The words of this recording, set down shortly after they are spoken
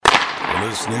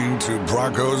listening to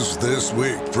Broncos This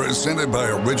Week, presented by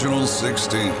Original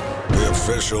 16, the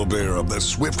official beer of the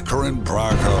Swift Current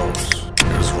Broncos.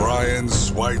 Here's Ryan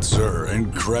Schweitzer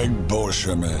and Craig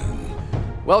Boschman.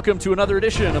 Welcome to another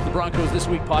edition of the Broncos This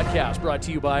Week podcast, brought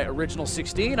to you by Original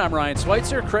 16. I'm Ryan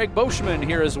Schweitzer, Craig Boschman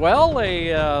here as well.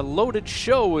 A loaded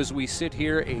show as we sit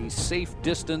here a safe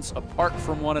distance apart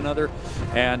from one another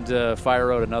and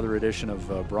fire out another edition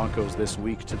of Broncos This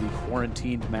Week to the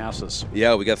quarantined masses.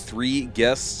 Yeah, we got three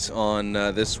guests on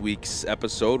this week's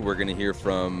episode. We're going to hear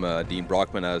from Dean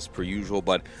Brockman as per usual,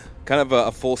 but kind of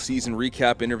a full season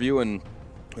recap interview and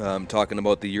talking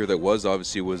about the year that was.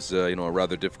 Obviously was a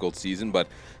rather difficult season, but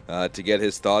to get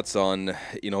his thoughts on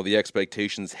the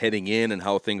expectations heading in and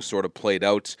how things sort of played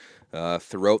out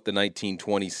throughout the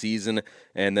 1920 season,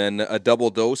 and then a double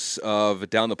dose of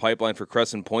down the pipeline for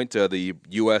Crescent Point. The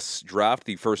U.S. draft,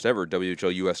 the first ever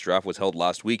WHL U.S. draft, was held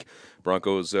last week.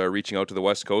 Broncos reaching out to the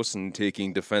West Coast and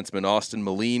taking defenseman Austin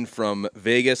Moline from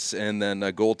Vegas and then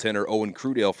goaltender Owen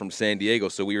Crudale from San Diego.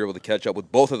 So we were able to catch up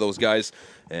with both of those guys,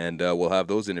 and we'll have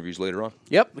those interviews later on.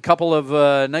 Yep, a couple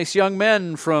of nice young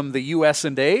men from the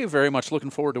US&A. Very much looking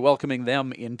forward to welcoming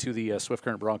them into the Swift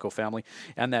Current Bronco family,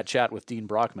 and that chat with Dean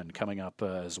Brockman coming up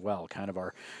as well. Kind of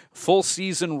our full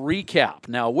season recap.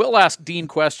 Now, we'll ask Dean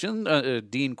questions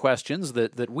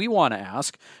that we want to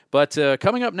ask, but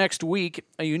coming up next week,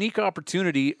 a unique opportunity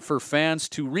for fans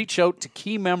to reach out to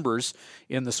key members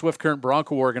in the Swift Current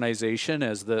Bronco organization,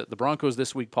 as the Broncos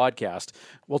This Week podcast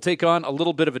will take on a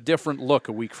little bit of a different look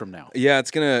a week from now. Yeah,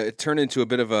 it's going to turn into a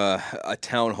bit of a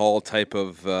town hall type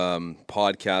of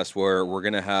podcast where we're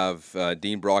going to have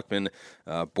Dean Brockman,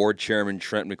 board chairman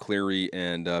Trent McCleary,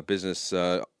 and business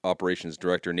operations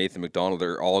director Nathan McDonald.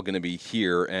 They're all going to be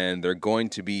here, and they're going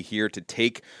to be here to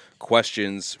take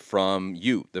questions from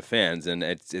you, the fans, and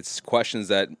it's questions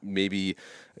that maybe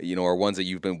are ones that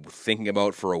you've been thinking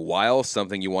about for a while,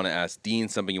 something you want to ask Dean,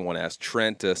 something you want to ask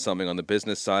Trent, something on the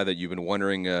business side that you've been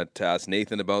wondering to ask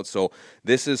Nathan about. So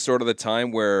this is sort of the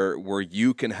time where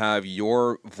you can have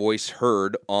your voice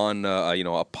heard on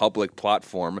a public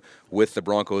platform with the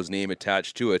Broncos name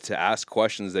attached to it, to ask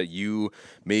questions that you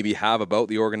maybe have about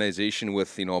the organization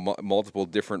with multiple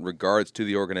different regards to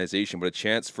the organization, but a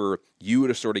chance for you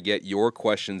to sort of get your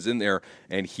questions in there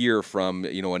and hear from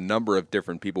a number of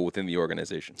different people within the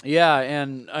organization. Yeah,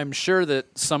 and I'm sure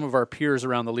that some of our peers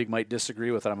around the league might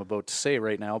disagree with what I'm about to say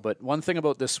right now, but one thing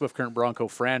about this Swift Current Bronco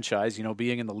franchise,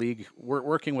 being in the league,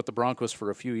 working with the Broncos for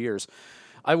a few years,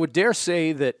 I would dare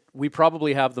say that we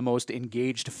probably have the most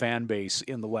engaged fan base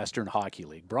in the Western Hockey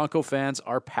League. Bronco fans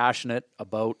are passionate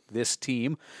about this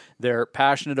team. They're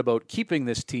passionate about keeping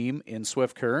this team in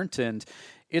Swift Current, and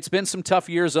it's been some tough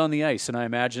years on the ice, and I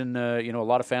imagine a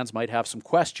lot of fans might have some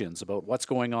questions about what's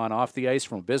going on off the ice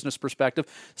from a business perspective.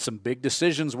 Some big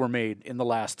decisions were made in the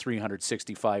last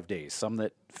 365 days, some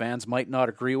that fans might not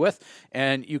agree with,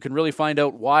 and you can really find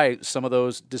out why some of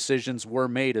those decisions were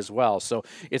made as well. So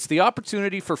it's the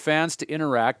opportunity for fans to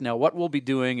interact. Now, what we'll be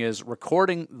doing is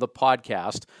recording the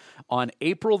podcast on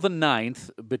April the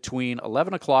 9th between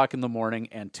 11 o'clock in the morning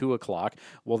and 2 o'clock.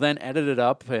 We'll then edit it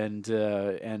up and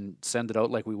send it out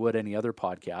like we would any other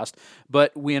podcast.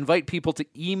 But we invite people to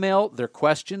email their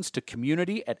questions to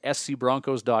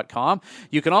community@scbroncos.com.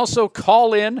 You can also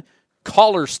call in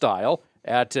caller style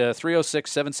at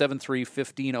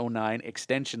 306-773-1509,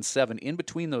 extension 7, in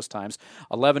between those times,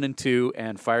 11 and 2,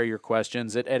 and fire your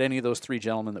questions at any of those three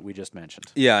gentlemen that we just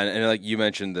mentioned. Yeah, and like you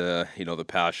mentioned, the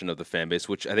passion of the fan base,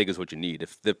 which I think is what you need.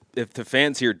 If the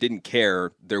fans here didn't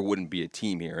care, there wouldn't be a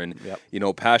team here. And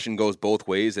passion goes both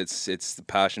ways. It's the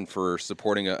passion for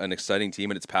supporting an exciting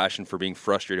team, and it's passion for being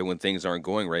frustrated when things aren't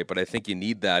going right. But I think you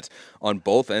need that on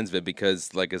both ends of it,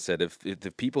 because, like I said, if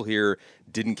the people here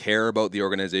didn't care about the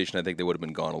organization, I think they would have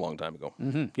been gone a long time ago.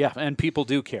 Mm-hmm. Yeah, and people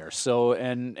do care. So,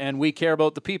 and we care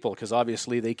about the people, because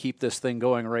obviously they keep this thing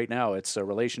going right now. It's a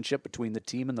relationship between the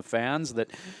team and the fans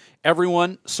that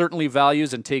everyone certainly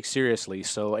values and takes seriously.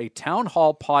 So a town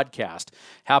hall podcast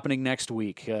happening next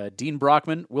week. Dean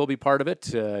Brockman will be part of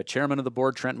it, chairman of the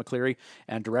board Trent McCleary,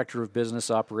 and director of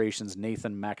business operations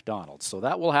Nathan MacDonald. So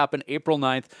that will happen April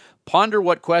 9th. Ponder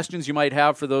what questions you might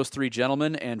have for those three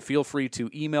gentlemen, and feel free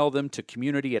to email them to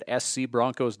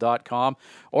community@scbroncos.com.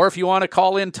 Or if you want to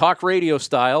call in talk radio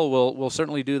style, we'll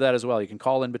certainly do that as well. You can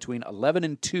call in between 11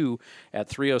 and 2 at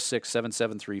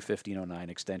 306-773-1509,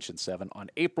 extension 7,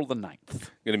 on April the the 9th.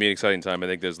 Going to be an exciting time. I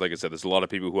think like I said, there's a lot of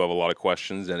people who have a lot of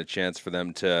questions and a chance for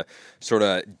them to sort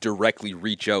of directly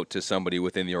reach out to somebody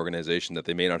within the organization that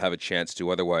they may not have a chance to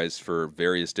otherwise for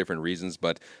various different reasons.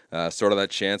 But sort of that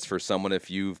chance for someone,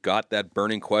 if you've got that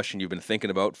burning question you've been thinking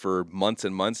about for months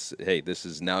and months, hey, this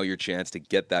is now your chance to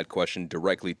get that question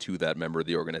directly to that member of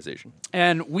the organization.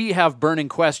 And we have burning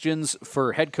questions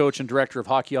for head coach and director of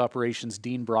hockey operations,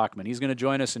 Dean Brockman. He's going to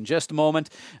join us in just a moment.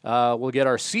 We'll get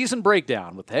our season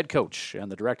breakdown with the head coach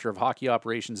and the director of hockey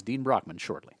operations, Dean Brockman,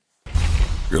 shortly.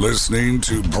 You're listening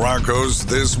to Broncos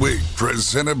This Week,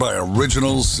 presented by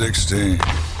Original 16,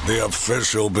 the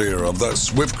official beer of the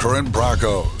Swift Current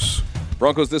Broncos.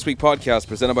 Broncos This Week podcast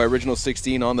presented by Original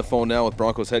 16. On the phone now with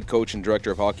Broncos head coach and director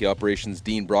of hockey operations,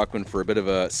 Dean Brockman, for a bit of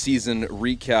a season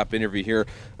recap interview here.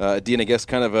 Dean, I guess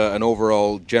kind of an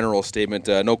overall general statement.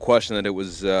 No question that it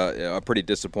was a pretty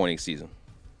disappointing season.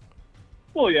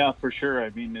 Well, yeah, for sure. I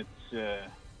mean, it's,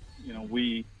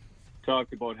 we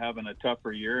talked about having a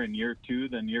tougher year in year 2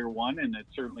 than year 1, and it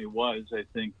certainly was. I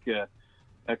think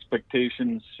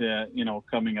expectations,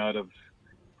 coming out of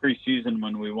preseason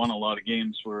when we won a lot of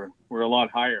games were a lot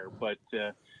higher. But,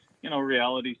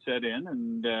 reality set in,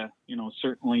 and,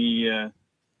 certainly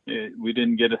we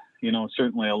didn't get,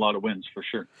 certainly a lot of wins for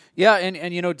sure. Yeah,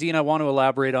 and Dean, I want to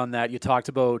elaborate on that. You talked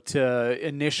about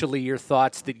initially your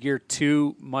thoughts that year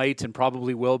 2 might and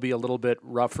probably will be a little bit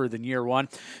rougher than year 1.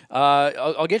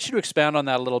 I'll get you to expand on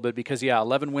that a little bit because,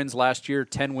 11 wins last year,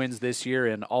 10 wins this year,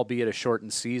 and albeit a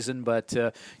shortened season. But,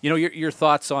 your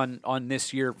thoughts on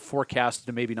this year forecasted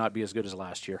to maybe not be as good as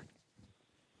last year.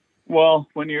 Well,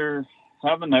 when you're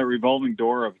having that revolving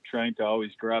door of trying to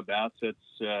always grab assets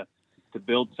to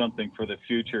build something for the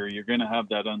future, you're going to have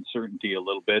that uncertainty a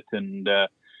little bit. And,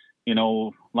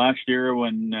 last year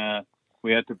when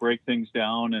we had to break things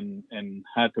down and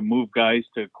had to move guys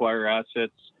to acquire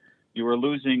assets, you were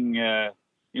losing,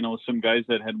 some guys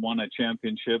that had won a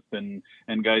championship and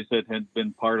guys that had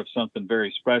been part of something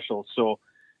very special. So,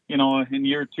 in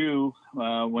year 2,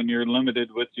 when you're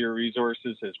limited with your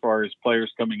resources as far as players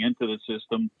coming into the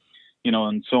system,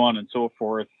 and so on and so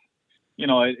forth,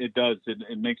 it does.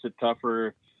 It makes it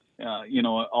tougher,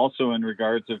 also in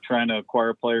regards of trying to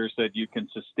acquire players that you can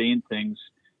sustain things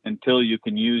until you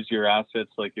can use your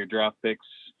assets like your draft picks,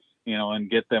 and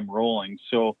get them rolling.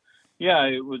 So, yeah,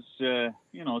 it was,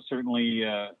 certainly,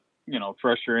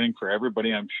 frustrating for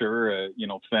everybody, I'm sure,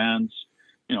 fans,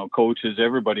 coaches,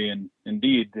 everybody. And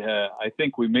indeed, I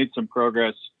think we made some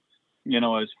progress,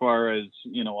 as far as,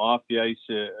 off the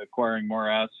ice, acquiring more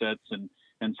assets and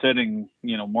setting,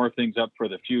 more things up for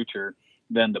the future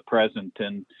than the present.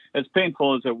 And as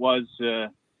painful as it was,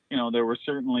 there were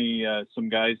certainly some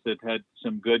guys that had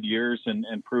some good years and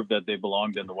proved that they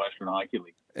belonged in the Western Hockey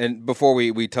League. And before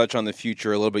we touch on the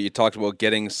future a little bit, you talked about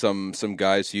getting some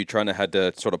guys who you had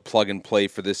to sort of plug and play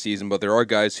for this season, but there are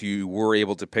guys who you were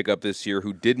able to pick up this year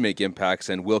who did make impacts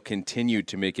and will continue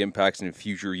to make impacts in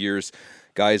future years.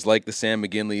 Guys like the Sam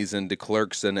McGinleys and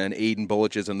DeClercqs and Aiden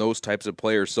Bulliches and those types of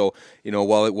players. So,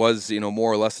 while it was,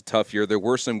 more or less a tough year, there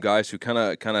were some guys who kind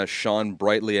of shone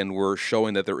brightly and were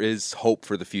showing that there is hope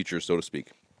for the future, so to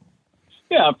speak.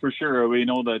 Yeah, for sure. We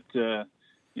know that,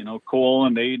 Cole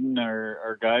and Aiden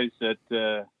are guys that,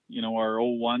 are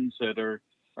 0-1s that are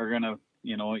going to,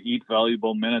 eat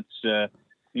valuable minutes,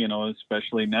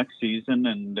 especially next season.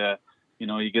 And,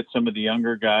 you get some of the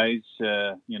younger guys,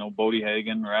 Bodie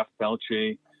Hagan, Raph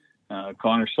Pelche,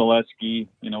 Connor Selesky,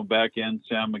 back end,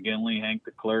 Sam McGinley, Hank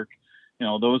DeClercq.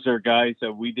 Those are guys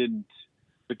that we didn't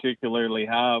particularly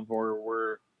have or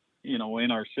were,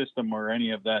 in our system or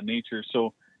any of that nature.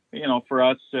 So, for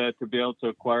us to be able to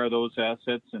acquire those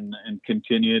assets and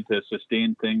continue to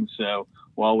sustain things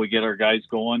while we get our guys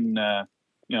going, I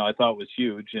thought was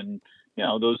huge. And,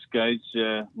 those guys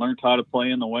learned how to play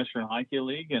in the Western Hockey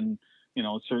League, and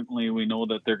certainly we know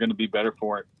that they're going to be better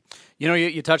for it.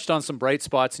 You touched on some bright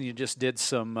spots, and you just did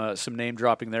some name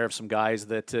dropping there of some guys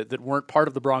that weren't part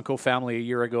of the Bronco family a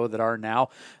year ago that are now.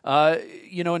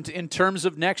 In terms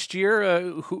of next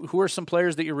year, who are some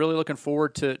players that you're really looking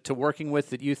forward to working with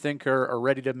that you think are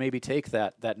ready to maybe take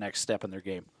that next step in their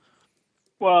game?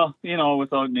 Well,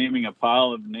 without naming a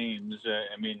pile of names,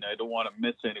 I don't want to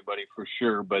miss anybody for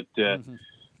sure, but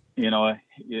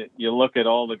you look at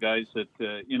all the guys that,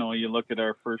 you look at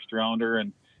our first rounder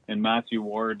and Matthew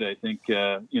Ward. I think,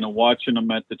 watching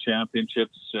him at the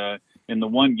championships in the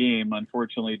one game,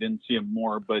 unfortunately didn't see him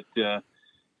more, but,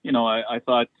 I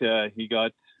thought he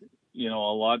got, a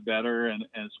lot better, and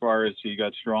as far as he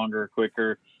got stronger,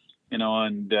 quicker, he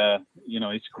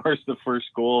scores the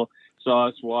first goal. Saw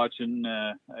us watching.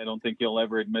 I don't think he'll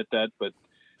ever admit that, but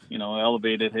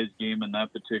elevated his game in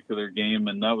that particular game,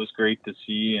 and that was great to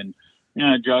see. And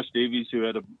Josh Davies, who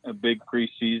had a big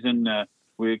preseason,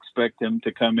 we expect him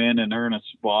to come in and earn a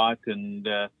spot. And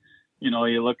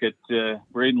you look at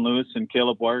Braden Lewis and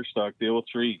Caleb Wierstock, the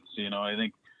 03s. I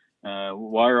think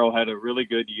Wiro had a really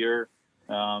good year.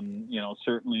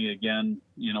 Certainly, again,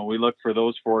 we look for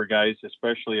those four guys,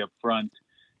 especially up front,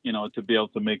 to be able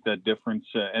to make that difference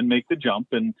and make the jump.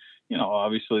 And,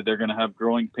 obviously they're going to have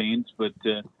growing pains, but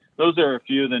those are a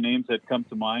few of the names that come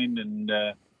to mind. And,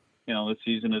 the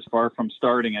season is far from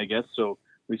starting, I guess. So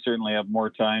we certainly have more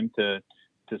time to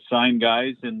sign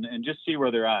guys and just see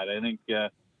where they're at. I think a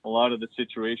lot of the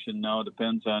situation now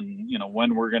depends on,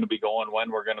 when we're going to be going,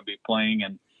 when we're going to be playing.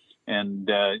 And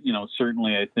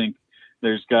certainly I think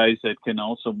there's guys that can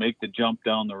also make the jump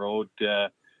down the road.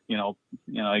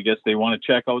 I guess they want to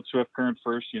check out Swift Current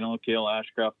first. Cale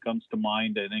Ashcroft comes to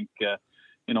mind. I think,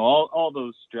 all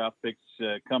those draft picks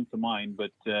come to mind,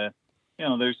 but,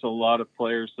 there's a lot of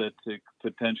players that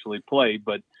potentially play,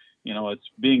 but, it's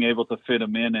being able to fit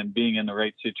them in and being in the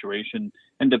right situation.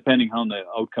 And depending on the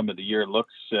outcome of the year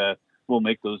looks, we'll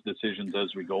make those decisions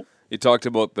as we go. You talked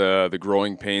about the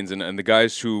growing pains and the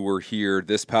guys who were here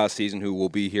this past season who will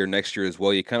be here next year as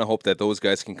well. You kind of hope that those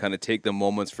guys can kind of take the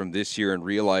moments from this year and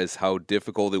realize how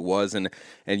difficult it was and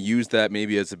use that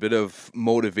maybe as a bit of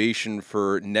motivation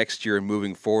for next year and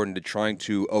moving forward into trying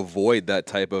to avoid that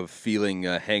type of feeling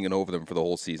hanging over them for the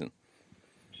whole season.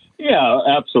 Yeah,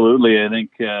 absolutely. I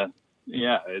think,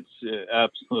 it's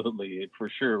absolutely for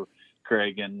sure,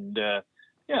 Craig. And,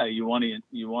 you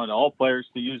want all players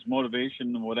to use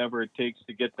motivation, whatever it takes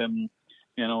to get them,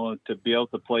 to be able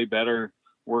to play better,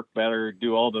 work better,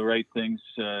 do all the right things,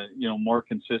 more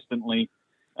consistently.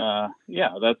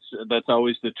 That's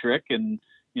always the trick. And,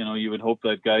 you would hope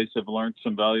that guys have learned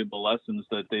some valuable lessons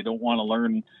that they don't want to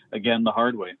learn again the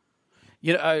hard way.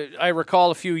 I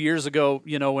recall a few years ago,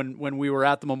 when we were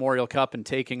at the Memorial Cup and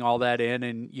taking all that in,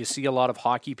 and you see a lot of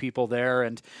hockey people there.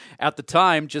 And at the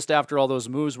time, just after all those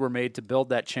moves were made to build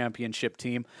that championship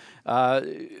team,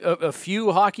 a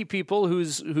few hockey people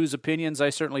whose opinions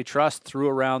I certainly trust threw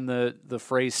around the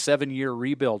phrase 7-year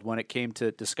rebuild when it came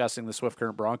to discussing the Swift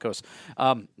Current Broncos.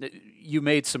 You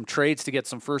made some trades to get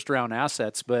some first-round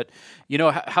assets, but,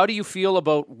 how do you feel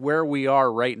about where we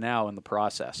are right now in the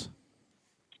process?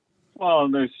 Well,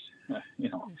 there's,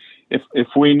 if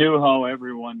we knew how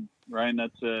everyone, Ryan,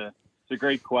 it's a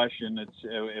great question. It's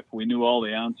if we knew all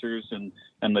the answers and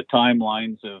the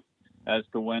timelines as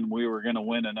to when we were going to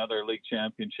win another league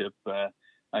championship,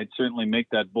 I'd certainly make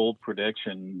that bold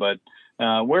prediction. But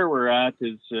where we're at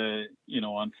is,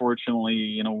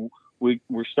 unfortunately,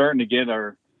 we're starting to get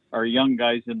our young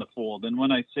guys in the fold. And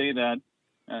when I say that,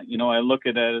 I look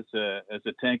at that as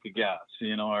a tank of gas.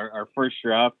 Our first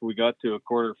draft, we got to a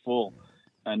quarter full,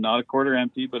 and not a quarter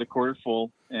empty, but a quarter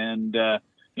full. And,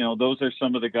 those are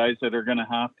some of the guys that are going to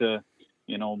have to,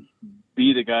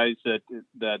 be the guys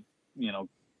that,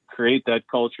 create that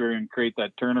culture and create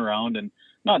that turnaround, and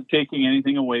not taking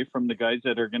anything away from the guys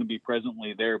that are going to be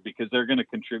presently there, because they're going to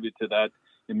contribute to that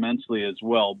immensely as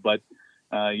well. But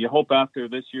you hope after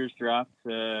this year's draft,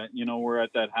 we're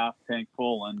at that half tank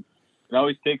full, and it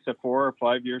always takes a 4 or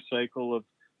 5 year cycle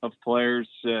of players,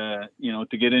 to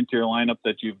get into your lineup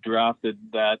that you've drafted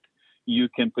that you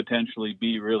can potentially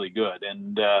be really good.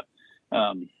 And,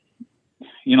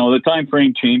 the time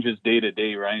frame changes day to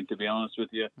day, Ryan, to be honest with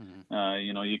you.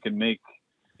 Mm-hmm. You can make,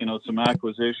 some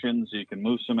acquisitions, you can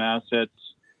move some assets.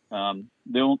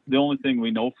 The only thing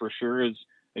we know for sure is,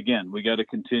 again, we got to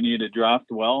continue to draft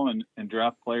well and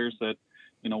draft players that,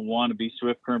 want to be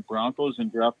Swift Current Broncos,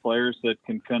 and draft players that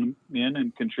can come in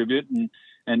and contribute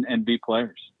and be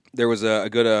players. There was a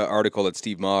good article that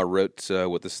Steve Ma wrote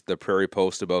with the Prairie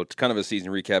Post about kind of a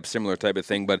season recap, similar type of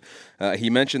thing. But he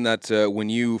mentioned that when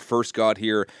you first got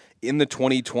here in the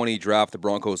 2020 draft, the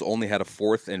Broncos only had a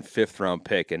 4th and 5th round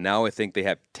pick, and now I think they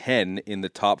have 10 in the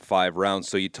top 5 rounds.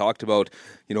 So you talked about,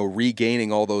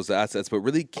 regaining all those assets, but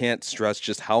really can't stress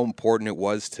just how important it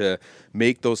was to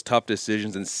make those tough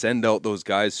decisions and send out those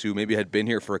guys who maybe had been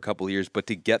here for a couple of years, but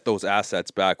to get those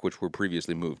assets back, which were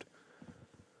previously moved.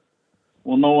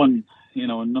 Well, no one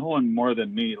more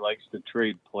than me likes to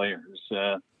trade players.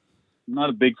 I'm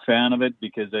not a big fan of it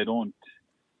because I don't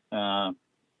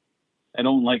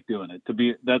like doing it.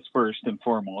 That's first and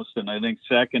foremost. And I think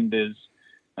second is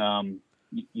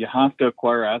you have to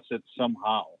acquire assets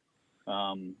somehow.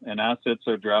 And assets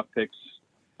are draft picks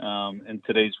in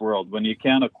today's world. When you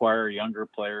can't acquire younger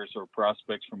players or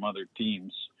prospects from other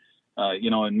teams,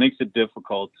 it makes it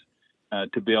difficult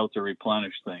to be able to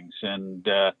replenish things. And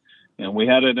and we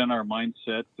had it in our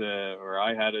mindset, or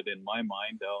I had it in my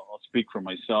mind. I'll speak for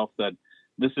myself that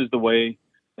this is the way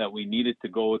that we needed to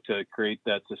go to create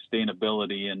that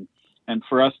sustainability, and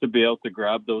for us to be able to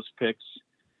grab those picks.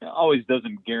 It always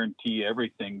doesn't guarantee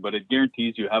everything, but it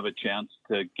guarantees you have a chance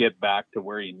to get back to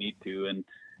where you need to. And,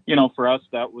 for us,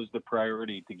 that was the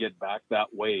priority, to get back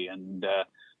that way. And,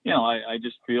 I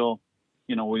just feel,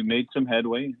 we made some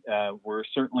headway. We're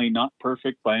certainly not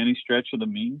perfect by any stretch of the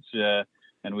means,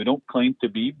 and we don't claim to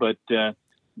be, but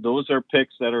those are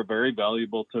picks that are very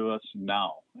valuable to us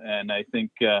now. And I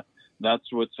think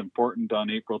that's what's important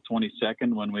on April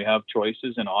 22nd when we have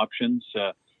choices and options.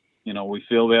 We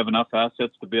feel we have enough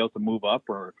assets to be able to move up,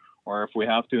 or if we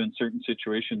have to in certain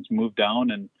situations, move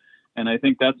down. And I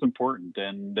think that's important.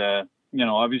 And,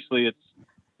 obviously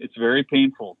it's very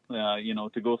painful,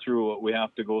 to go through what we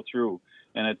have to go through.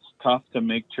 And it's tough to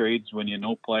make trades when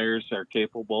players are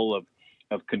capable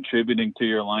of contributing to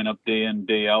your lineup day in,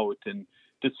 day out. And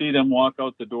to see them walk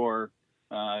out the door,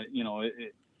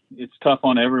 it's tough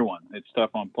on everyone. It's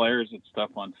tough on players. It's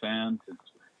tough on fans. It's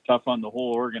tough on the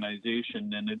whole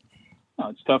organization, and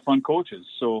it's tough on coaches.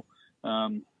 So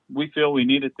we feel we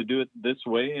needed to do it this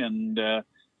way, and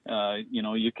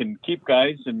you can keep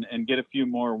guys and get a few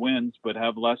more wins, but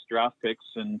have less draft picks,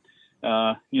 and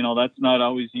that's not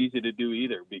always easy to do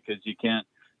either, because you can't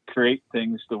create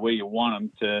things the way you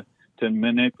want them to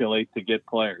manipulate to get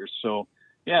players. So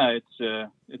yeah,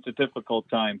 it's a difficult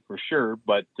time for sure,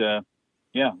 but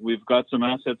we've got some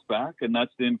assets back, and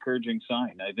that's the encouraging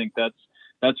sign. I think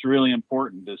that's really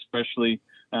important, especially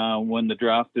when the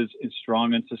draft is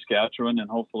strong in Saskatchewan, and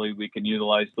hopefully we can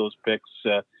utilize those picks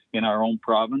in our own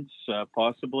province,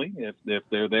 possibly, if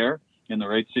they're there in the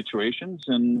right situations.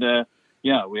 And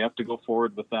we have to go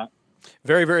forward with that.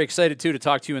 Very, very excited, too, to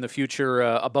talk to you in the future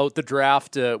about the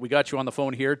draft. We got you on the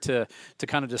phone here to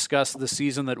kind of discuss the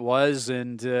season that was,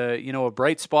 and, a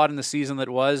bright spot in the season that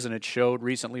was, and it showed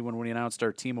recently when we announced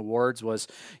our team awards, was,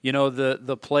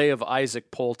 the play of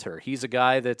Isaac Poulter. He's a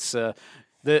guy that's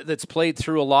played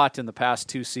through a lot in the past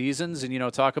 2 seasons,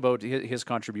 and, talk about his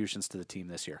contributions to the team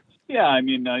this year. Yeah, I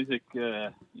mean, Isaac,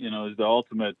 is the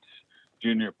ultimate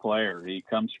junior player. He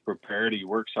comes prepared. He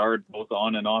works hard both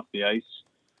on and off the ice.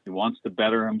 He wants to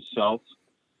better himself.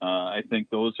 I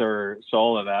think those are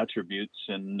solid attributes.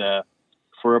 And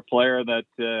for a player that,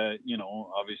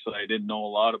 obviously I didn't know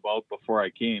a lot about before I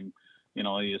came,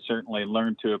 you certainly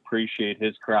learn to appreciate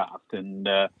his craft. And,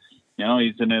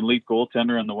 he's an elite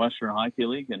goaltender in the Western Hockey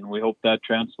League, and we hope that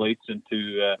translates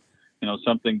into,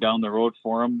 something down the road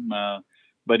for him.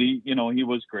 But he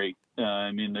was great.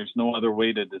 There's no other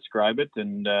way to describe it.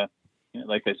 And,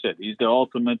 like I said, he's the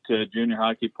ultimate junior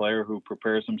hockey player who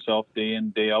prepares himself day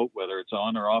in, day out, whether it's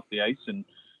on or off the ice. And,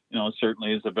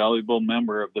 certainly is a valuable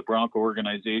member of the Bronco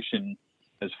organization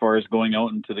as far as going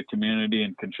out into the community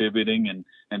and contributing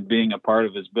and being a part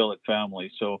of his billet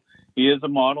family. So he is a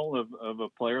model of a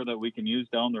player that we can use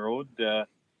down the road,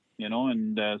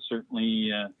 and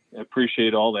certainly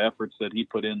appreciate all the efforts that he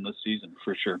put in this season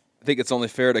for sure. I think it's only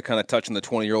fair to kind of touch on the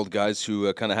 20-year-old guys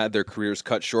who kind of had their careers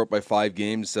cut short by 5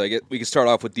 games. We can start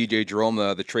off with DJ Jerome,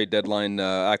 the trade deadline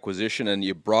acquisition, and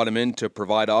you brought him in to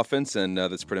provide offense, and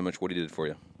that's pretty much what he did for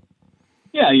you.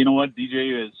 Yeah, you know what?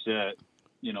 DJ is,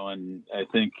 and I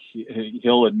think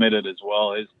he'll admit it as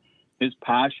well. His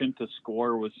passion to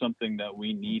score was something that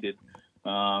we needed,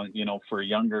 for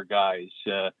younger guys.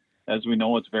 As we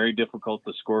know, it's very difficult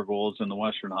to score goals in the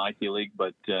Western Hockey League,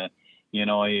 but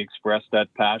he expressed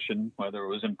that passion, whether it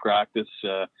was in practice,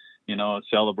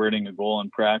 celebrating a goal in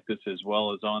practice as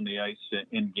well as on the ice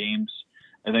in games.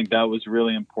 I think that was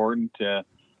really important.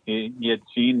 He had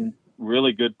seen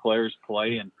really good players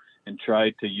play and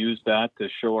tried to use that to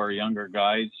show our younger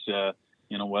guys,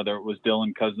 whether it was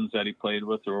Dylan Cousins that he played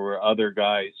with or other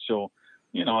guys. So,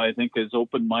 I think his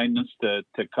open-mindedness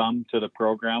to come to the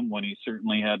program when he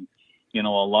certainly had, a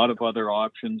lot of other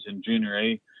options in Junior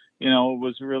A,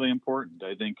 was really important.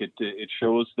 I think it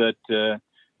shows that,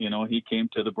 he came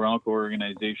to the Bronco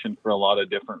organization for a lot of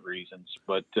different reasons.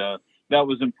 But that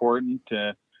was important.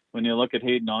 When you look at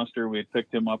Hayden Oster, we had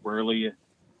picked him up early.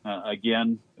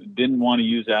 Again, didn't want to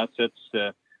use assets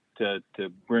to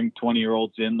bring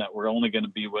 20-year-olds in that were only going to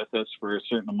be with us for a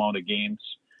certain amount of games.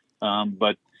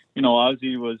 But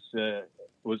Ozzy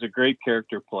was a great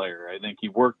character player. I think he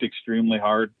worked extremely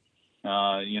hard.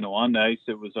 On the ice,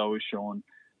 it was always shown.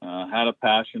 Had a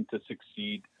passion to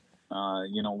succeed,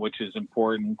 which is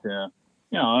important.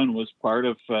 And was part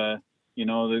of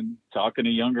talking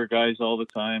to younger guys all the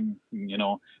time.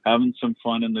 Having some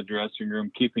fun in the dressing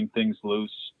room, keeping things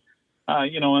loose.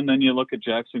 And then you look at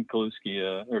Jackson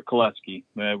Koleski.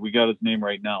 We got his name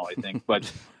right now, I think.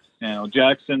 But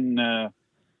Jackson,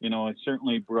 it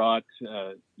certainly brought,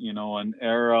 an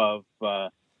era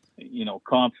of,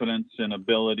 confidence and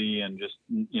ability and just,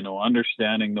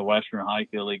 understanding the Western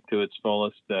Hockey League to its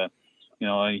fullest.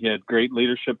 He had great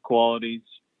leadership qualities,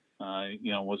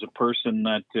 was a person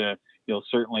that you'll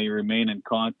certainly remain in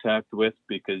contact with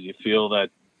because you feel that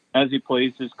as he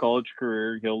plays his college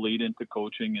career, he'll lead into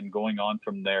coaching and going on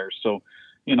from there. So,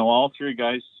 all three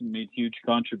guys made huge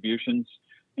contributions,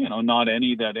 not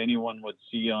any that anyone would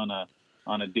see on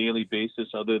a daily basis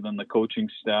other than the coaching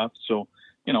staff. So,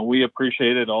 we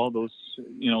appreciated all those,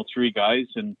 three guys,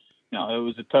 and, it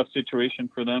was a tough situation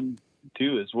for them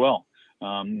too, as well.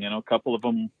 A couple of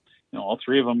them, all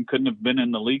three of them couldn't have been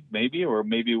in the league maybe, or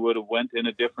maybe would have went in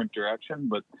a different direction,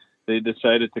 but they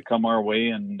decided to come our way,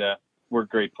 and we're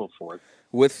grateful for it.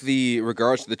 With the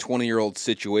regards to the 20-year-old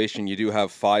situation, you do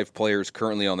have 5 players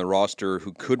currently on the roster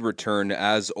who could return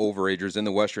as overagers in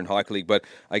the Western Hockey League, but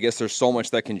I guess there's so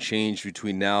much that can change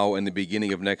between now and the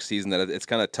beginning of next season that it's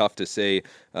kind of tough to say,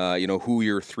 who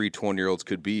your 3 20-year-olds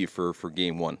could be for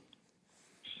Game 1.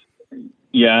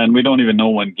 Yeah, and we don't even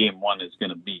know when Game 1 is going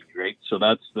to be, right? So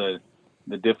that's the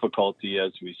difficulty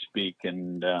as we speak,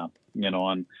 and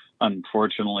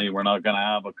unfortunately, we're not going to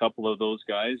have a couple of those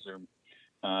guys, or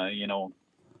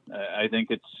I think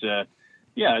it's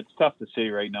tough to say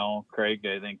right now, Craig.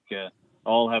 I think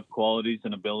all have qualities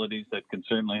and abilities that can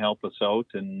certainly help us out,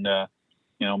 and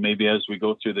maybe as we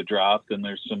go through the draft and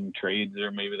there's some trades,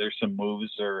 or maybe there's some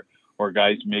moves, or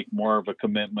guys make more of a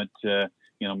commitment.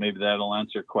 Maybe that'll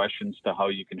answer questions to how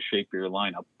you can shape your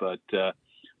lineup. But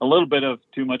a little bit of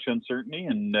too much uncertainty,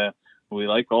 and we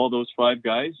like all those 5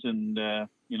 guys, and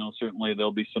certainly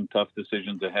there'll be some tough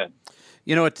decisions ahead.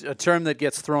 A term that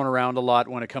gets thrown around a lot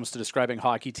when it comes to describing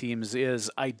hockey teams is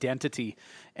identity.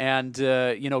 And,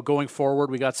 going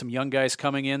forward, we got some young guys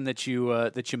coming in that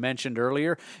you mentioned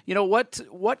earlier.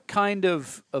 What kind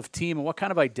of team and what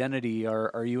kind of identity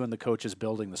are you and the coaches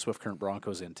building the Swift Current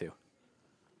Broncos into?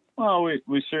 Well,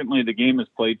 we certainly, the game is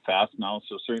played fast now,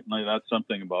 so certainly that's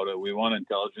something about it. We want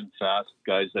intelligent, fast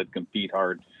guys that compete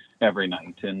hard every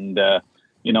night. And,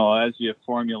 as you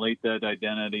formulate that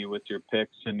identity with your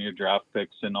picks and your draft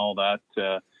picks and all that,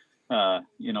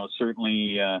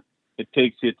 certainly it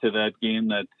takes you to that game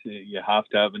that you have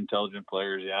to have intelligent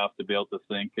players. You have to be able to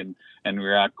think and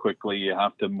react quickly. You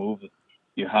have to move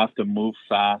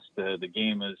fast. The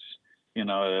game is, at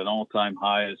an all-time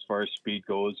high as far as speed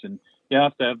goes, and you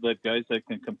have to have that guys that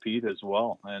can compete as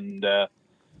well. And,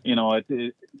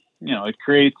 it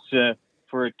creates,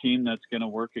 for a team that's going to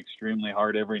work extremely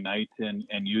hard every night and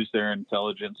use their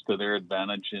intelligence to their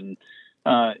advantage. And,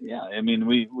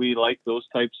 we like those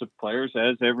types of players,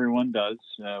 as everyone does.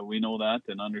 We know that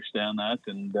and understand that.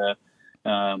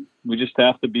 And we just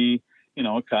have to be,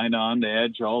 kind of on the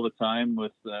edge all the time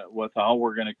with how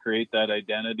we're going to create that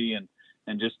identity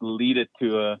and just lead it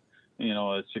to a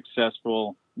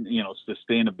successful,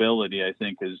 sustainability, I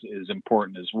think is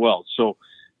important as well. So,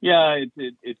 yeah,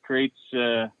 it creates,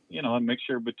 a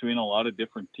mixture between a lot of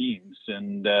different teams,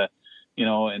 and,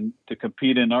 and to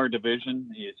compete in our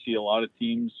division, you see a lot of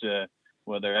teams,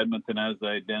 whether Edmonton has the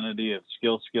identity of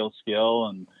skill,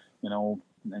 and,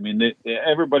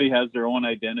 everybody has their own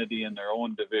identity in their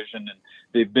own division, and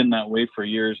they've been that way for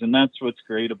years. And that's what's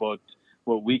great about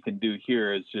what we can do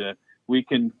here is, we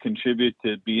can contribute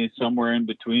to be somewhere in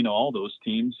between all those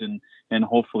teams and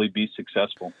hopefully be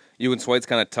successful. You and Swites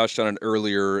kind of touched on it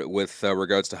earlier with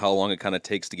regards to how long it kind of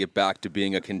takes to get back to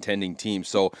being a contending team.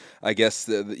 So I guess,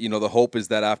 the hope is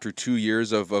that after 2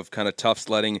 years of kind of tough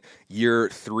sledding, year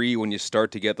 3, when you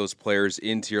start to get those players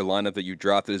into your lineup that you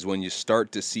drafted, is when you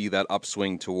start to see that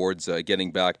upswing towards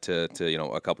getting back to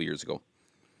a couple years ago.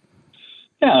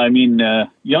 Yeah,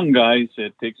 young guys,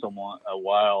 it takes a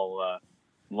while.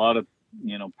 A lot of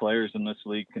players in this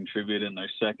league contribute in their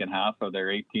second half of their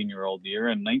 18-year-old year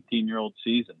and 19-year-old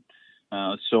season.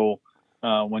 So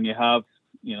when you have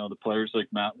the players like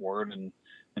Matt Ward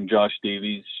and Josh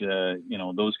Davies,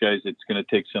 those guys, it's going to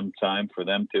take some time for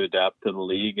them to adapt to the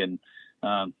league. And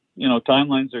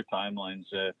timelines are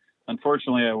timelines.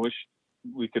 Unfortunately, I wish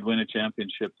we could win a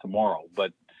championship tomorrow,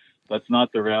 but that's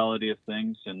not the reality of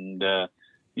things. And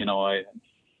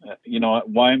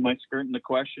why am I skirting the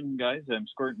question, guys? I'm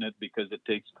skirting it because it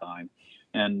takes time.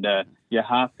 And you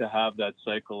have to have that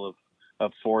cycle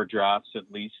of 4 drafts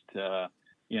at least, to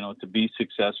be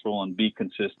successful and be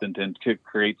consistent and to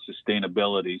create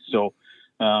sustainability. So,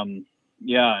 and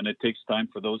it takes time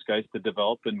for those guys to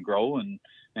develop and grow.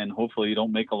 And hopefully you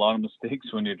don't make a lot of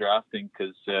mistakes when you're drafting,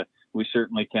 because we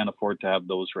certainly can't afford to have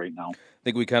those right now. I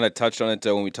think we kind of touched on it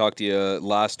when we talked to you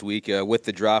last week with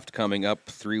the draft coming up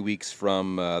 3 weeks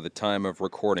from the time of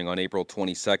recording on April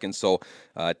 22nd. So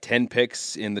 10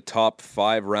 picks in the top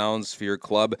 5 rounds for your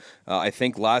club. I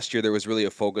think last year there was really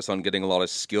a focus on getting a lot of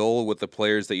skill with the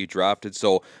players that you drafted.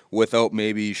 So without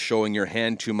maybe showing your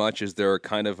hand too much, is there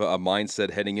kind of a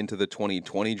mindset heading into the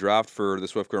 2020 draft for the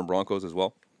Swift Current Broncos as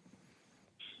well?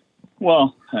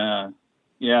 Well,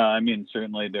 yeah, I mean,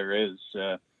 certainly there is.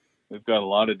 We've got a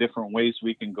lot of different ways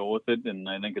we can go with it, and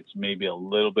I think it's maybe a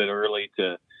little bit early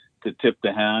to tip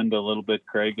the hand a little bit,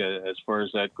 Craig, as far as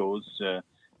that goes.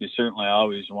 You certainly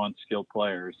always want skilled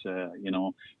players.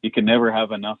 You can never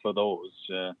have enough of those.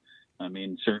 I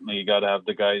mean, certainly you got to have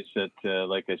the guys that,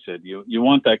 like I said, you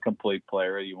want that complete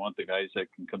player. You want the guys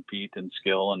that can compete in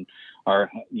skill and are,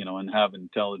 and have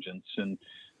intelligence. And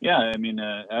yeah, I mean,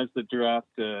 as the draft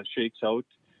shakes out,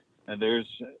 there's,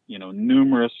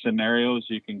 numerous scenarios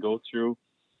you can go through.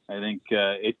 I think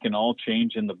it can all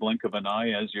change in the blink of an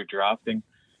eye as you're drafting.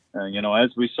 As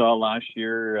we saw last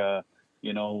year,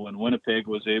 when Winnipeg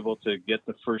was able to get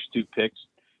the first 2 picks,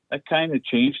 that kind of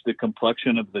changed the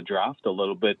complexion of the draft a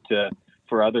little bit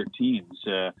for other teams.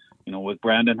 With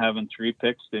Brandon having 3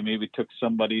 picks, they maybe took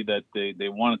somebody that they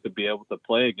wanted to be able to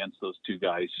play against those 2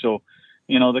 guys. So,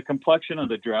 the complexion of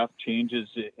the draft changes,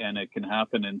 and it can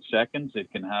happen in seconds.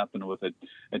 It can happen with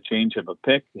a change of a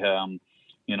pick.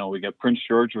 We got Prince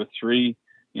George with 3.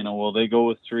 Will they go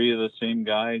with 3 of the same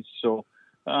guys? So,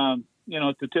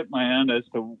 to tip my hand as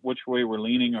to which way we're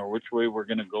leaning or which way we're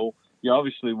going to go, you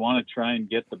obviously want to try and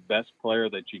get the best player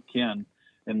that you can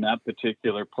in that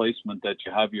particular placement that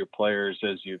you have your players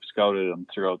as you've scouted them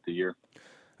throughout the year.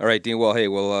 All right, Dean. Well, hey,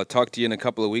 we'll talk to you in a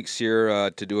couple of weeks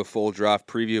here to do a full draft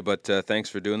preview, but thanks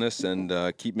for doing this, and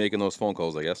keep making those phone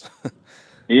calls, I guess.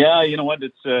 Yeah, you know what?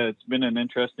 It's been an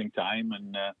interesting time,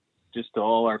 and just to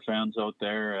all our fans out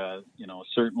there,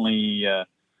 certainly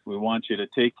we want you to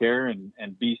take care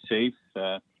and be safe.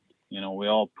 We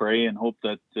all pray and hope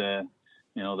that,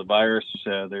 the virus,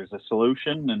 there's a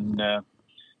solution, and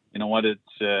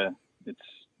it's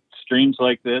streams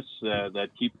like this that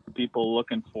keep people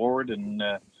looking forward, and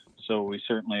so we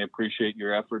certainly appreciate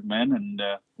your effort, men, and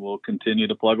we'll continue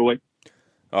to plug away.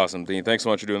 Awesome, Dean. Thanks so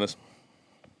much for doing this.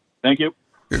 Thank you.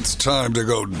 It's time to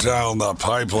go down the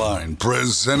pipeline,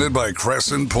 presented by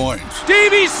Crescent Point.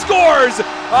 Davies scores!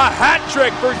 A hat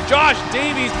trick for Josh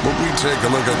Davies. Where we take a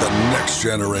look at the next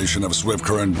generation of Swift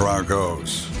Current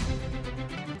Broncos.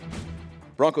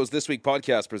 Broncos This Week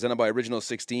podcast presented by Original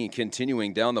 16.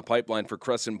 Continuing down the pipeline for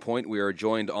Crescent Point, we are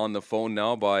joined on the phone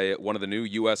now by one of the new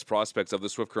U.S. prospects of the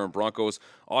Swift Current Broncos,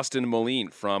 Austin Moline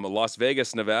from Las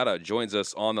Vegas, Nevada, joins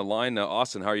us on the line.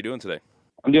 Austin, how are you doing today?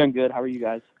 I'm doing good. How are you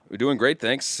guys? We're doing great,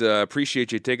 thanks.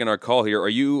 Appreciate you taking our call here. Are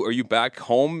you back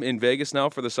home in Vegas now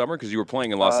for the summer? Because you were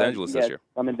playing in Los Angeles this year.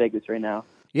 I'm in Vegas right now.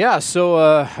 Yeah, so,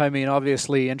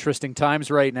 obviously interesting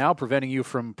times right now, preventing you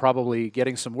from probably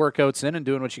getting some workouts in and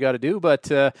doing what you got to do. But,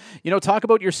 talk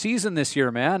about your season this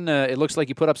year, man. It looks like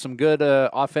you put up some good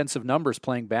offensive numbers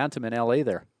playing Bantam in L.A.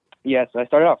 there. Yes, I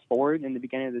started off forward in the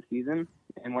beginning of the season.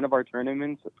 In one of our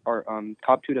tournaments, our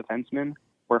top 2 defensemen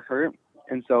were hurt.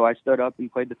 And so I stood up and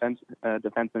played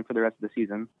defenseman for the rest of the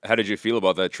season. How did you feel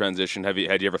about that transition? Had you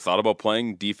ever thought about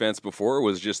playing defense before, or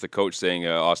was it just the coach saying,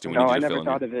 Austin, we need you to fill in?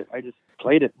 No, I never thought of it. I just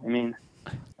played it. I mean,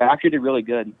 I actually did really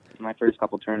good in my first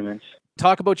couple tournaments.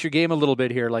 Talk about your game a little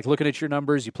bit here. Like, looking at your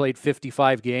numbers, you played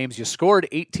 55 games. You scored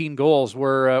 18 goals.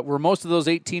 Were most of those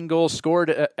 18 goals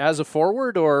scored as a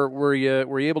forward, or were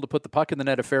you able to put the puck in the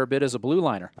net a fair bit as a blue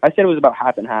liner? I said it was about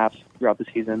half and half throughout the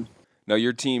season. Now,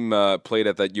 your team played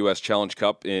at that U.S. Challenge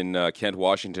Cup in Kent,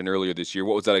 Washington earlier this year.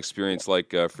 What was that experience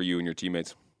like for you and your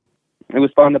teammates? It was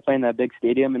fun to play in that big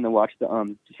stadium and to watch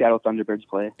the Seattle Thunderbirds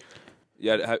play.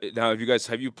 Yeah. Now,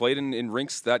 have you played in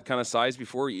rinks that kind of size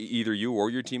before, either you or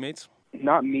your teammates?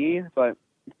 Not me, but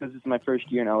because it's my first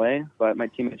year in LA, but my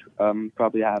teammates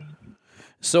probably have.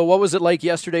 So what was it like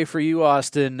yesterday for you,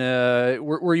 Austin?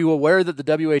 Were you aware that the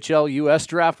WHL US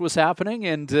draft was happening,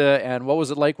 and what was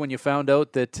it like when you found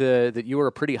out that you were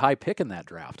a pretty high pick in that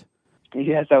draft?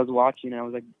 Yes, I was watching. I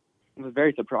was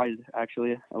very surprised,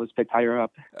 actually. I was picked higher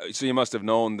up. So you must have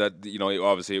known that,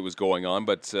 obviously it was going on,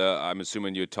 but I'm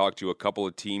assuming you talked to a couple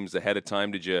of teams ahead of time.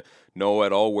 Did you know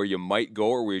at all where you might go,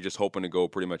 or were you just hoping to go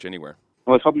pretty much anywhere?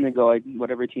 I was hoping to go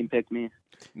whatever team picked me.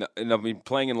 Now, I mean,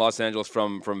 playing in Los Angeles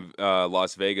from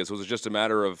Las Vegas, was it just a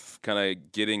matter of kind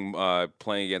of getting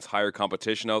playing against higher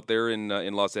competition out there in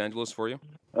Los Angeles for you?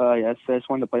 Yes, I just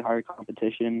wanted to play higher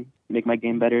competition, make my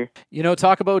game better.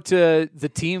 Talk about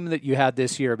the team that you had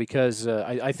this year, because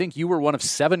I think you were one of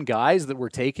 7 guys that were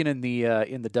taken in the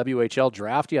WHL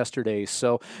draft yesterday.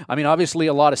 So, I mean, obviously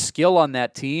a lot of skill on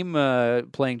that team,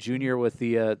 playing junior with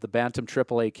the Bantam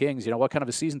AAA Kings. What kind of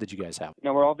a season did you guys have?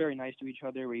 We're all very nice to each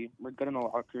other. We're good in the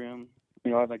locker room.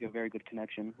 We all have like a very good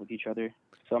connection with each other.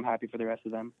 So I'm happy for the rest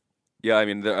of them. Yeah, I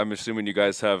mean, I'm assuming you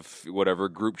guys have whatever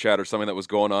group chat or something that was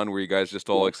going on. Were you guys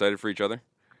just all excited for each other?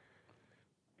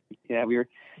 Yeah, we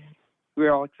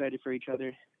were all excited for each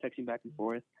other, texting back and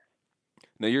forth.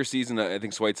 Now, your season, I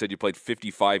think Swite said you played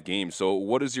 55 games. So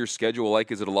what is your schedule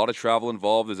like? Is it a lot of travel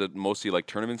involved? Is it mostly like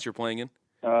tournaments you're playing in?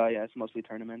 Yeah, it's mostly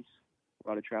tournaments, a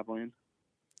lot of traveling.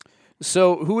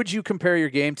 So who would you compare your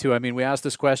game to? I mean, we asked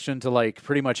this question to like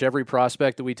pretty much every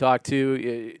prospect that we talked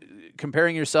to.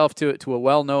 Comparing yourself to a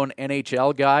well-known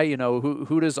NHL guy,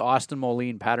 who does Austin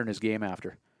Moline pattern his game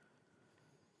after?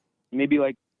 Maybe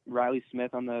like Riley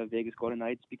Smith on the Vegas Golden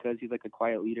Knights, because he's like a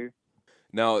quiet leader.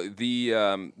 Now,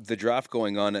 the draft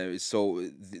going on, so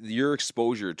your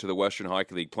exposure to the Western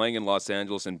Hockey League, playing in Los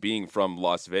Angeles and being from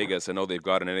Las Vegas, I know they've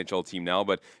got an NHL team now,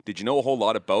 but did you know a whole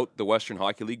lot about the Western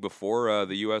Hockey League before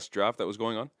the U.S. draft that was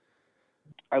going on?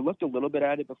 I looked a little bit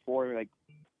at it before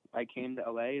I came to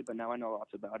LA, but now I know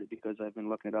lots about it because I've been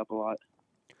looking it up a lot.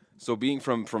 So being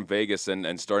from Vegas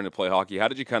and starting to play hockey, how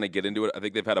did you kind of get into it? I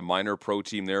think they've had a minor pro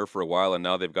team there for a while, and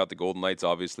now they've got the Golden Knights,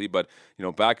 obviously. But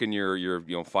back in your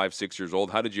 5-6 years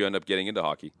old, how did you end up getting into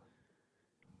hockey?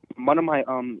 One of my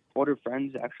older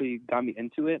friends actually got me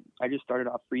into it. I just started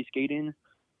off free skating,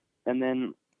 and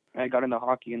then I got into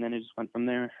hockey, and then it just went from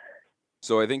there.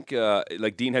 So I think,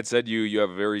 like Dean had said, you have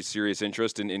a very serious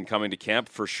interest in coming to camp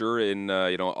for sure in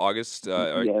August.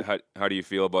 Yes. How do you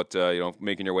feel about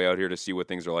making your way out here to see what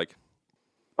things are like?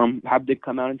 Have to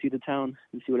come out and see the town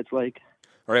and see what it's like.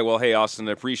 All right. Well, hey Austin,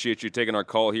 I appreciate you taking our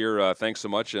call here. Thanks so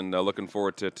much, and looking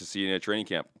forward to seeing you at training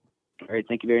camp. All right.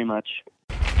 Thank you very much.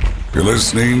 You're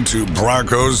listening to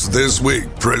Broncos This Week,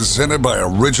 presented by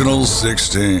Original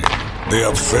 16, the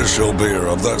official beer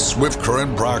of the Swift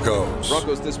Current Broncos.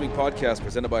 Broncos This Week podcast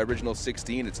presented by Original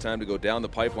 16. It's time to go down the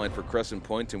pipeline for Crescent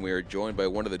Point, and we are joined by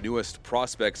one of the newest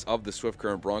prospects of the Swift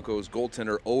Current Broncos,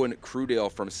 goaltender Owen Crudale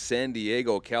from San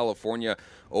Diego, California.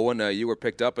 Owen, you were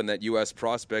picked up in that U.S.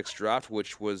 prospects draft,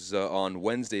 which was on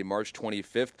Wednesday, March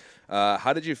 25th.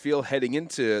 How did you feel heading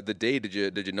into the day? Did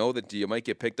you know that you might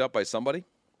get picked up by somebody?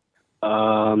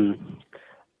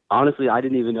 Honestly, I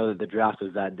didn't even know that the draft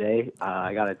was that day.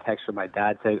 I got a text from my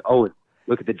dad saying, "Oh,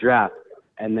 look at the draft,"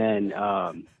 and then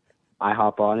I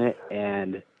hop on it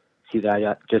and see that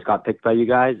I just got picked by you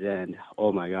guys, and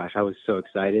oh my gosh, I was so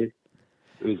excited.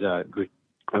 It was a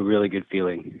really good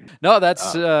feeling. No,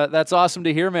 that's awesome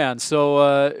to hear, man.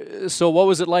 So what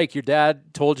was it like? Your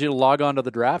dad told you to log on to the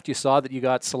draft. You saw that you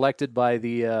got selected by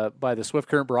the Swift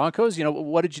Current Broncos.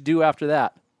 What did you do after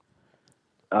that?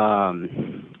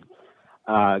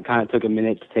 Kind of took a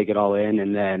minute to take it all in,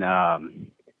 and then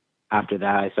after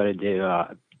that, I started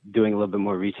doing a little bit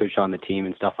more research on the team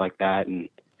and stuff like that, and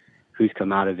who's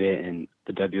come out of it, and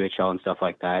the WHL and stuff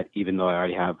like that. Even though I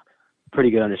already have a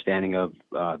pretty good understanding of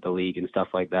the league and stuff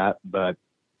like that, but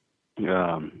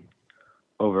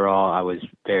overall, I was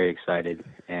very excited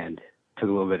and took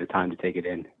a little bit of time to take it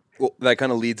in. Well, that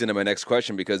kind of leads into my next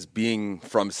question, because being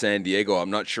from San Diego,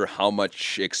 I'm not sure how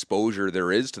much exposure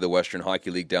there is to the Western Hockey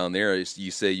League down there.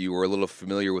 You say you were a little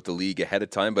familiar with the league ahead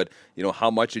of time, but how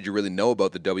much did you really know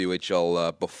about the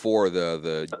WHL before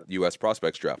the U.S.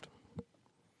 prospects draft?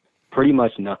 Pretty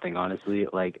much nothing, honestly.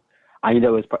 Like, I knew that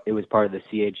it was part of the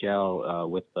CHL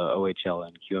with the OHL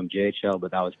and QMJHL, but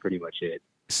that was pretty much it.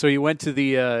 So you went to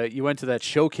that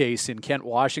showcase in Kent,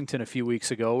 Washington a few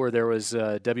weeks ago, where there was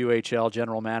WHL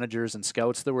general managers and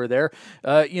scouts that were there.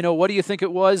 What do you think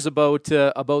it was about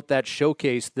that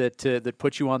showcase that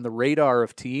put you on the radar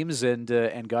of teams and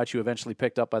got you eventually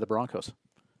picked up by the Broncos?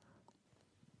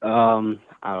 I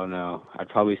don't know. I'd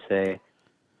probably say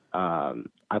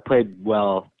I played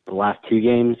well the last 2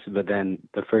 games, but then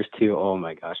the first 2, oh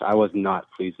my gosh, I was not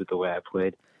pleased with the way I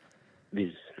played.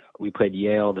 We played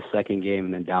Yale the second game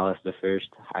and then Dallas the first.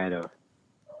 I had a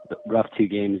rough 2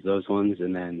 games, those ones,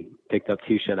 and then picked up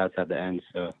 2 shutouts at the end.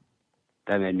 So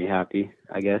that made me happy,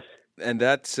 I guess. And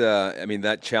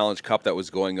that Challenge Cup that was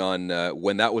going on,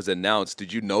 when that was announced,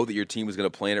 did you know that your team was going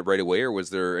to play in it right away, or was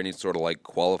there any sort of like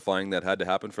qualifying that had to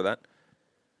happen for that?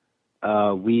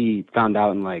 We found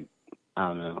out in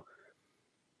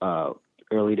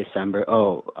early December.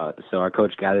 So our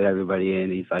coach gathered everybody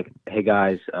in. He's like, "Hey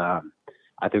guys,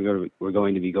 I think we're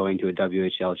going to be going to a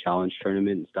WHL Challenge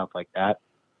tournament and stuff like that."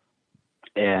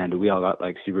 And we all got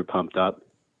like super pumped up.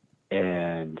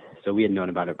 and so we had known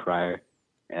about it prior.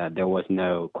 There was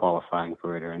no qualifying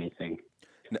for it or anything.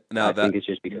 I think it's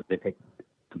just because they picked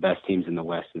the best teams in the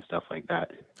West and stuff like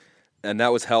that. And that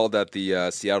was held at the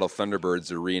Seattle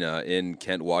Thunderbirds Arena in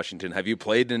Kent, Washington. Have you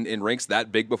played in rinks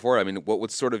that big before? I mean,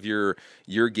 what's sort of your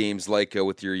games like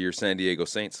with your San Diego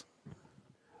Saints?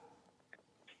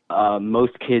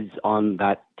 Most kids on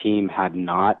that team had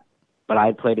not, but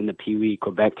I played in the Pee Wee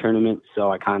Quebec tournament,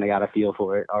 so I kind of got a feel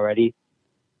for it already.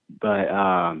 But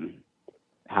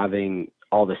having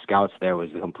all the scouts there was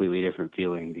a completely different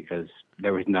feeling because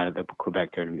there was none of the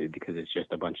Quebec tournament because it's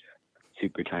just a bunch of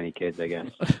super tiny kids, I guess.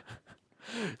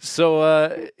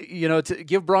 So, to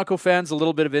give Bronco fans a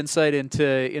little bit of insight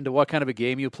into what kind of a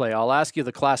game you play, I'll ask you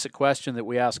the classic question that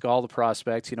we ask all the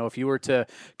prospects. You know, if you were to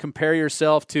compare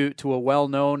yourself to a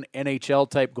well-known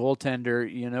NHL-type goaltender,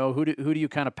 who do you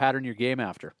kind of pattern your game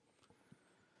after?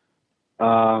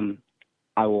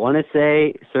 I want to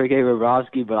say Sergei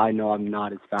Bobrovsky, but I know I'm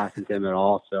not as fast as him at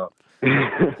all. So,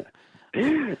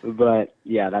 but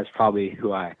yeah, that's probably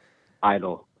who I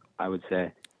idol, I would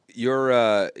say. Your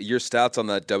stats on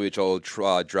that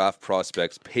WHL draft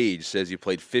prospects page says you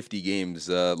played 50 games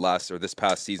this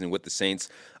past season with the Saints,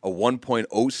 a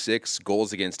 1.06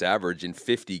 goals against average in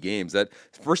 50 games. That,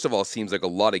 first of all, seems like a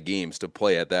lot of games to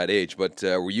play at that age. But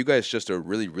were you guys just a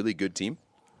really, really good team?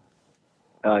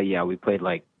 Yeah, we played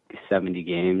like 70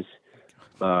 games.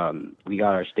 We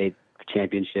got our state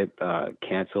championship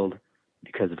canceled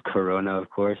because of Corona, of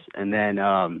course, and then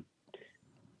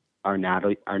our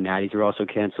natties were also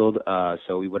canceled,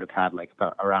 so we would have had like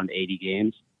about around 80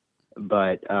 games.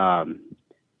 But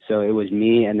so it was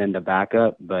me and then the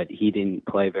backup, but he didn't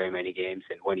play very many games,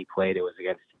 and when he played, it was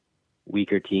against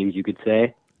weaker teams, you could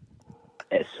say.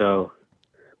 So,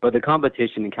 but the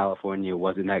competition in California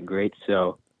wasn't that great,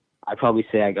 so I'd probably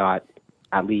say I got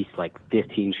at least like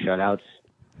 15 shutouts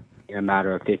in a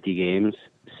matter of 50 games.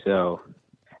 So,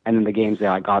 and then the games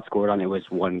that I got scored on, it was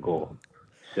 1 goal.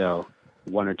 So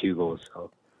 1 or 2 goals.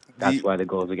 So that's why the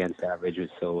goals against average was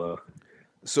so low.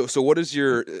 So what is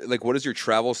your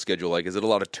travel schedule like? Is it a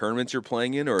lot of tournaments you're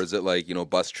playing in, or is it like,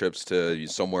 bus trips to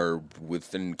somewhere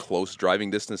within close driving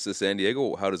distance to San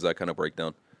Diego? How does that kind of break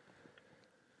down?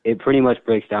 It pretty much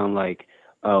breaks down like,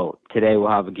 today we'll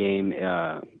have a game,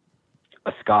 a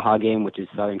SCAHA game, which is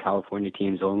Southern California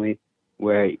teams only,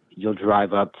 where you'll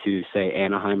drive up to, say,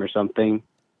 Anaheim or something,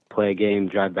 play a game,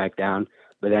 drive back down.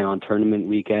 But then on tournament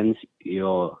weekends,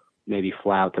 you'll maybe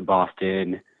fly out to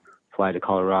Boston, fly to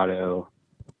Colorado,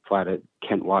 fly to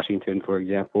Kent, Washington, for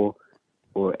example.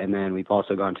 And then we've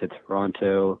also gone to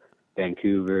Toronto,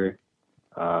 Vancouver.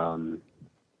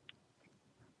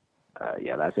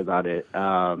 Yeah, that's about it.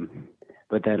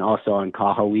 But then also on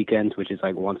CAHA weekends, which is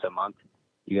like once a month,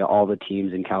 you get all the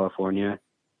teams in California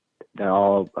that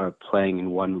all are playing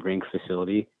in one rink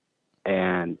facility,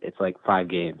 and it's like 5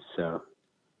 games. So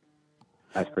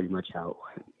that's pretty much how it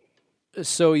went.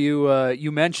 So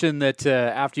you mentioned that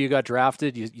after you got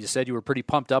drafted, you said you were pretty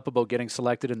pumped up about getting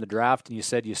selected in the draft, and you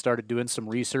said you started doing some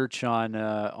research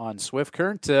on Swift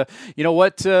Current.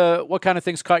 What kind of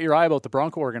things caught your eye about the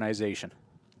Bronco organization?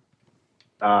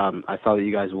 I saw that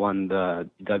you guys won the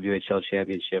WHL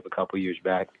championship a couple years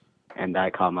back, and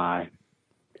that caught my eye.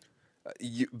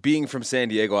 Being from San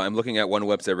Diego, I'm looking at one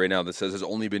website right now that says there's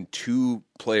only been 2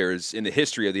 players in the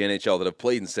history of the NHL that have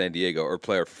played in San Diego, or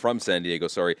player from San Diego,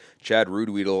 sorry, Chad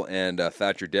Rudweedle and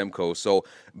Thatcher Demko. So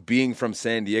being from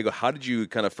San Diego, how did you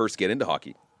kind of first get into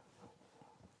hockey?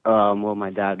 Well,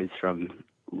 my dad is from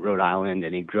Rhode Island,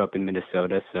 and he grew up in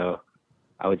Minnesota, so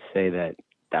I would say that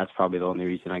that's probably the only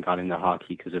reason I got into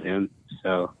hockey, because of him.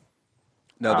 So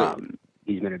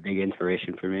he's been a big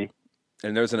inspiration for me.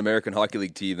 And there's an American Hockey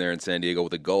League team there in San Diego with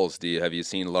the Gulls. Have you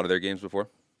seen a lot of their games before?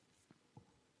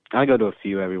 I go to a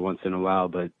few every once in a while,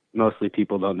 but mostly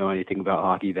people don't know anything about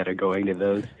hockey that are going to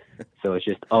those. So it's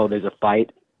just, there's a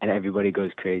fight, and everybody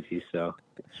goes crazy. So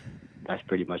that's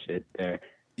pretty much it there.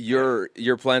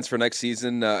 Your plans for next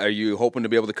season, are you hoping to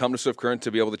be able to come to Swift Current to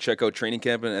be able to check out training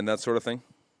camp and that sort of thing?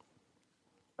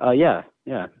 Yeah.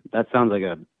 That sounds like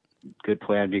a good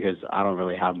plan, because I don't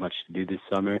really have much to do this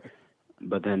summer.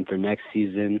 But then for next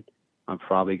season, I'm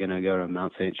probably going to go to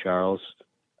Mount St. Charles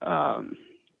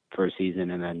for a season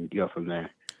and then go from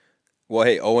there. Well,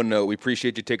 hey, Owen, we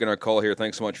appreciate you taking our call here.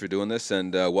 Thanks so much for doing this,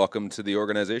 and welcome to the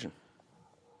organization.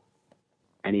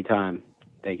 Anytime.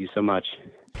 Thank you so much.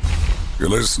 You're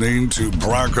listening to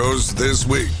Broncos This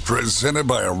Week, presented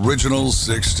by Original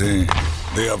 16,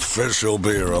 the official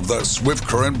beer of the Swift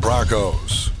Current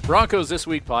Broncos. Broncos This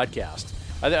Week podcast.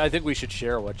 I think we should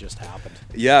share what just happened.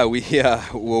 Yeah, we had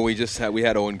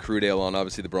Owen Crudale on,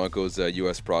 obviously the Broncos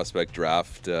U.S. prospect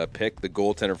draft pick, the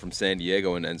goaltender from San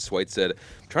Diego, and Swite said,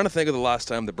 I'm trying to think of the last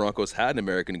time the Broncos had an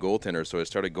American goaltender, so I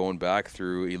started going back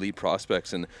through elite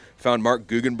prospects and found Mark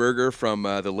Guggenberger from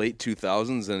the late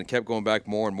 2000s and kept going back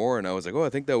more and more, and I was like, I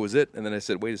think that was it, and then I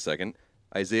said, wait a second.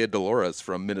 Isaiah Dolores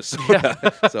from Minnesota.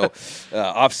 Yeah. So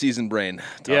off-season brain.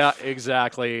 Tough. Yeah,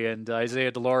 exactly. And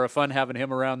Isaiah Delora, fun having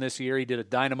him around this year. He did a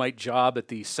dynamite job at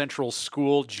the Central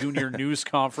School Junior News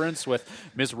Conference with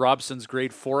Ms. Robson's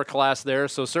grade 4 class there.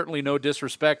 So certainly no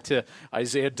disrespect to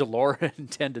Isaiah Delora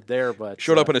intended there. But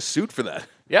showed up in a suit for that.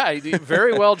 Yeah,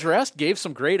 very well dressed, gave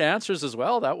some great answers as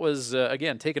well. That was,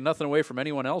 again, taking nothing away from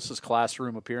anyone else's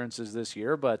classroom appearances this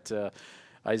year, but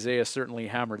Isaiah certainly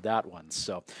hammered that one.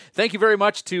 So thank you very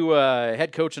much to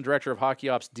head coach and director of hockey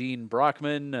ops Dean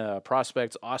Brockman,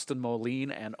 prospects Austin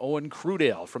Moline and Owen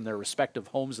Crudale from their respective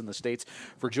homes in the States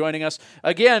for joining us.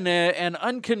 Again, an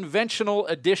unconventional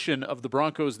edition of the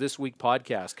Broncos This Week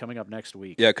podcast coming up next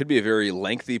week. Yeah, it could be a very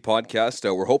lengthy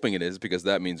podcast. We're hoping it is, because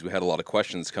that means we had a lot of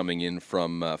questions coming in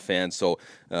from fans. So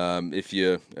if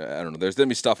you, I don't know, there's going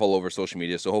to be stuff all over social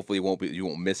media, so hopefully you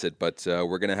won't miss it. But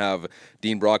we're going to have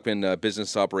Dean Brockman,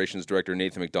 business operations director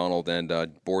Nathan McDonald, and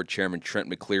board chairman Trent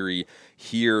McCleary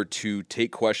here to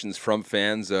take questions from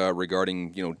fans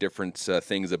regarding different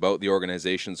things about the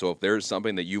organization. So if there's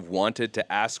something that you've wanted to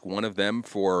ask one of them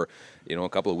for a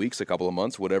couple of weeks, a couple of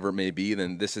months, whatever it may be,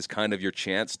 then this is kind of your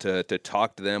chance to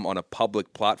talk to them on a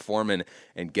public platform and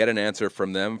get an answer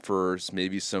from them for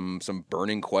maybe some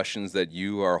burning questions that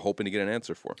you are hoping to get an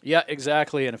answer for. Yeah,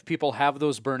 exactly. And if people have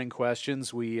those burning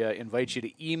questions, we invite you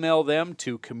to email them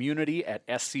to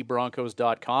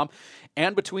community@scbroncos.com.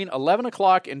 And between 11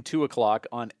 o'clock and 2 o'clock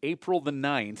on April the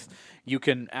 9th, you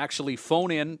can actually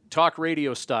phone in, talk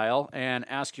radio style, and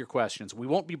ask your questions. We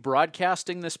won't be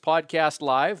broadcasting this podcast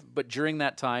live, but during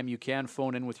that time, you can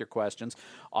phone in with your questions.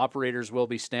 Operators will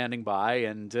be standing by,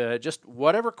 and just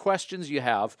whatever questions you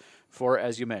have for,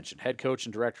 as you mentioned, head coach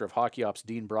and director of hockey ops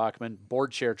Dean Brockman,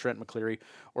 board chair Trent McCleary,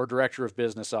 or director of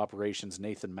business operations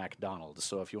Nathan MacDonald.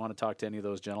 So if you want to talk to any of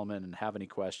those gentlemen and have any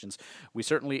questions, we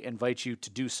certainly invite you to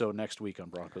do so next week on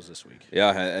Broncos This Week.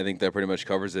 Yeah, I think that pretty much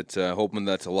covers it. Hoping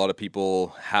that a lot of people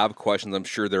have questions. I'm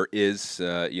sure there is.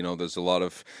 There's a lot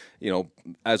of,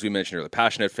 as we mentioned earlier,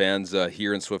 passionate fans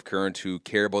here in Swift Current who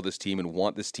care about this team and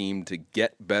want this team to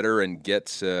get better and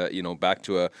get back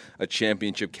to a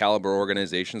championship caliber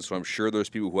organization. So I'm sure there's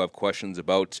people who have questions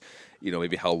about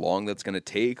maybe how long that's going to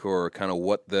take, or kind of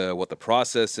what the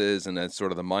process is, and that's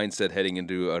sort of the mindset heading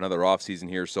into another offseason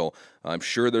here. So I'm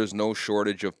sure there's no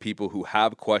shortage of people who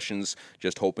have questions,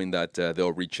 just hoping that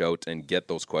they'll reach out and get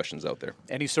those questions out there.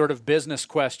 Any sort of business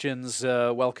questions,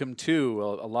 welcome too.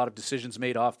 A lot of decisions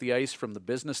made off the ice from the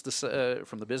business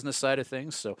side of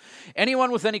things. So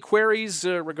anyone with any queries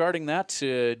regarding that,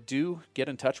 do get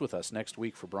in touch with us next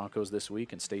week for Broncos This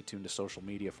Week, and stay tuned to social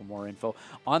media for more info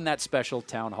on that special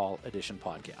Town Hall Edition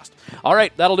podcast. All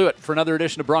right, that'll do it for another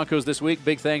edition of Broncos This Week.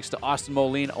 Big thanks to Austin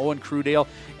Moline, Owen Crudale,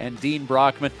 and Dean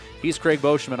Brockman. He's Craig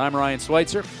Boschman. I'm Ryan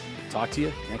Schweitzer. Talk to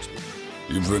you next week.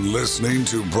 You've been listening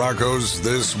to Broncos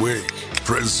This Week,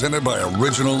 presented by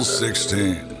Original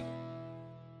 16.